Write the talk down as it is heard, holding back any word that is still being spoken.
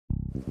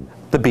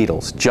The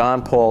Beatles,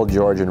 John, Paul,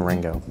 George, and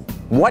Ringo.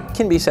 What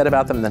can be said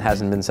about them that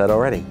hasn't been said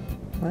already?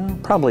 Well,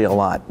 probably a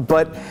lot.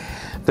 But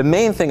the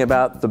main thing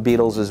about the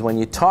Beatles is when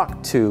you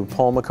talk to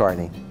Paul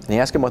McCartney and you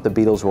ask him what the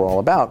Beatles were all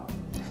about,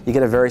 you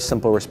get a very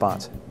simple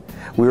response.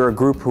 We were a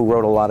group who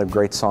wrote a lot of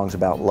great songs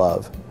about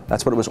love.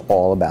 That's what it was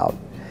all about.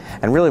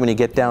 And really, when you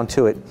get down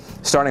to it,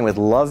 starting with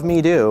Love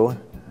Me Do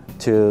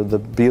to the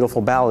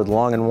beautiful ballad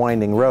Long and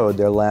Winding Road,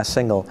 their last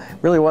single,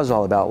 really was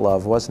all about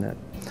love, wasn't it?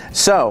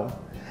 So,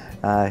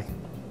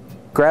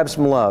 grab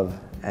some love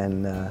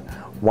and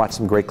watch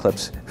some great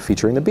clips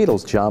featuring the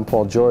Beatles, John,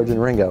 Paul, George,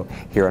 and Ringo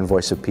here on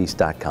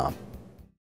voiceofpeace.com.